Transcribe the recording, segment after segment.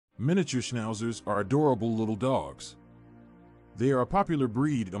Miniature Schnauzers are adorable little dogs. They are a popular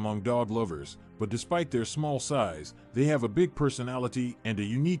breed among dog lovers, but despite their small size, they have a big personality and a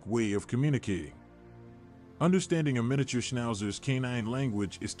unique way of communicating. Understanding a miniature schnauzer's canine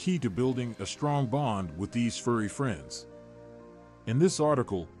language is key to building a strong bond with these furry friends. In this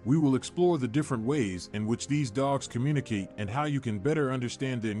article, we will explore the different ways in which these dogs communicate and how you can better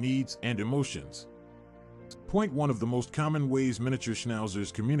understand their needs and emotions. Point 1. Of the most common ways miniature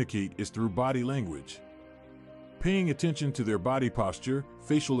schnauzers communicate is through body language. Paying attention to their body posture,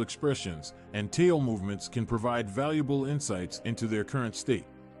 facial expressions, and tail movements can provide valuable insights into their current state.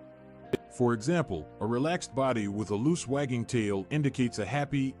 For example, a relaxed body with a loose wagging tail indicates a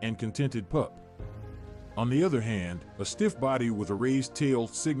happy and contented pup. On the other hand, a stiff body with a raised tail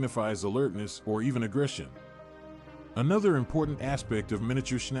signifies alertness or even aggression. Another important aspect of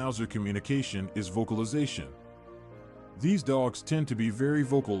miniature schnauzer communication is vocalization. These dogs tend to be very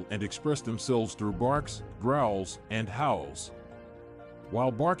vocal and express themselves through barks, growls, and howls.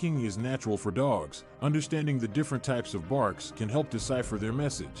 While barking is natural for dogs, understanding the different types of barks can help decipher their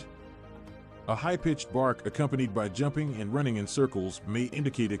message. A high-pitched bark accompanied by jumping and running in circles may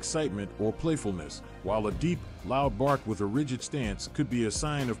indicate excitement or playfulness, while a deep, loud bark with a rigid stance could be a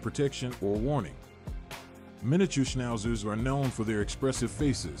sign of protection or warning. Miniature schnauzers are known for their expressive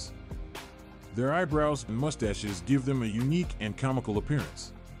faces. Their eyebrows and mustaches give them a unique and comical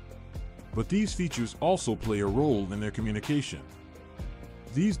appearance. But these features also play a role in their communication.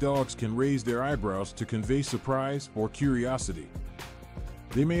 These dogs can raise their eyebrows to convey surprise or curiosity.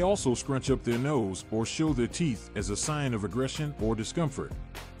 They may also scrunch up their nose or show their teeth as a sign of aggression or discomfort.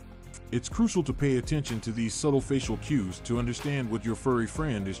 It's crucial to pay attention to these subtle facial cues to understand what your furry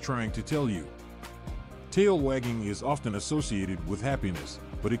friend is trying to tell you. Tail wagging is often associated with happiness,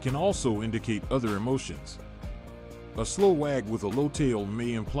 but it can also indicate other emotions. A slow wag with a low tail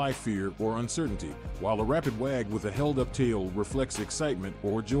may imply fear or uncertainty, while a rapid wag with a held-up tail reflects excitement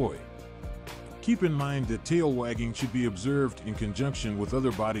or joy. Keep in mind that tail wagging should be observed in conjunction with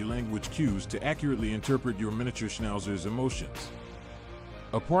other body language cues to accurately interpret your miniature schnauzer's emotions.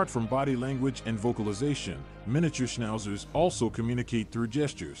 Apart from body language and vocalization, miniature schnauzers also communicate through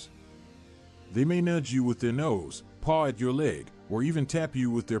gestures. They may nudge you with their nose, paw at your leg, or even tap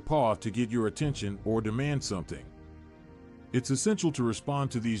you with their paw to get your attention or demand something. It's essential to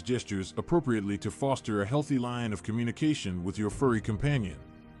respond to these gestures appropriately to foster a healthy line of communication with your furry companion.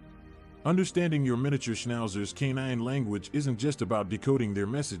 Understanding your miniature schnauzer's canine language isn't just about decoding their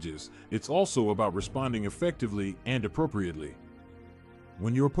messages, it's also about responding effectively and appropriately.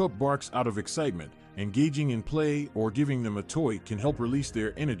 When your pup barks out of excitement, engaging in play or giving them a toy can help release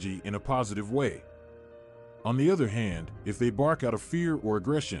their energy in a positive way. On the other hand, if they bark out of fear or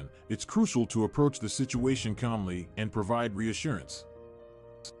aggression, it's crucial to approach the situation calmly and provide reassurance.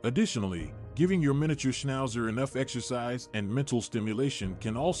 Additionally, giving your miniature schnauzer enough exercise and mental stimulation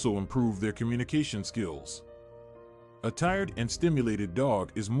can also improve their communication skills. A tired and stimulated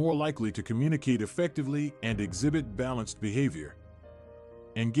dog is more likely to communicate effectively and exhibit balanced behavior.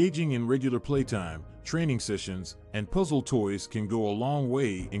 Engaging in regular playtime, training sessions, and puzzle toys can go a long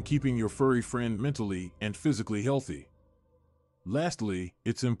way in keeping your furry friend mentally and physically healthy. Lastly,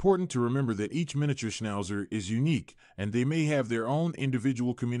 it's important to remember that each miniature schnauzer is unique, and they may have their own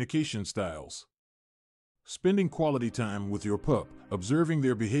individual communication styles. Spending quality time with your pup, observing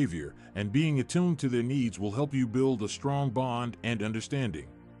their behavior, and being attuned to their needs will help you build a strong bond and understanding.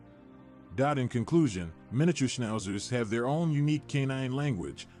 In conclusion, miniature schnauzers have their own unique canine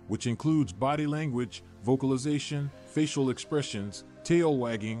language, which includes body language, vocalization, facial expressions, tail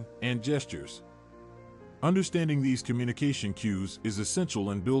wagging, and gestures. Understanding these communication cues is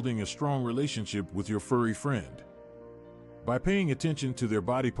essential in building a strong relationship with your furry friend. By paying attention to their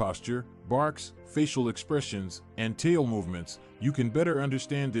body posture, barks, facial expressions, and tail movements, you can better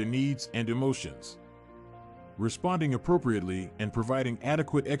understand their needs and emotions. Responding appropriately and providing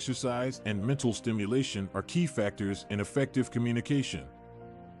adequate exercise and mental stimulation are key factors in effective communication.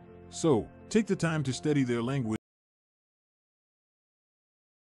 So, take the time to study their language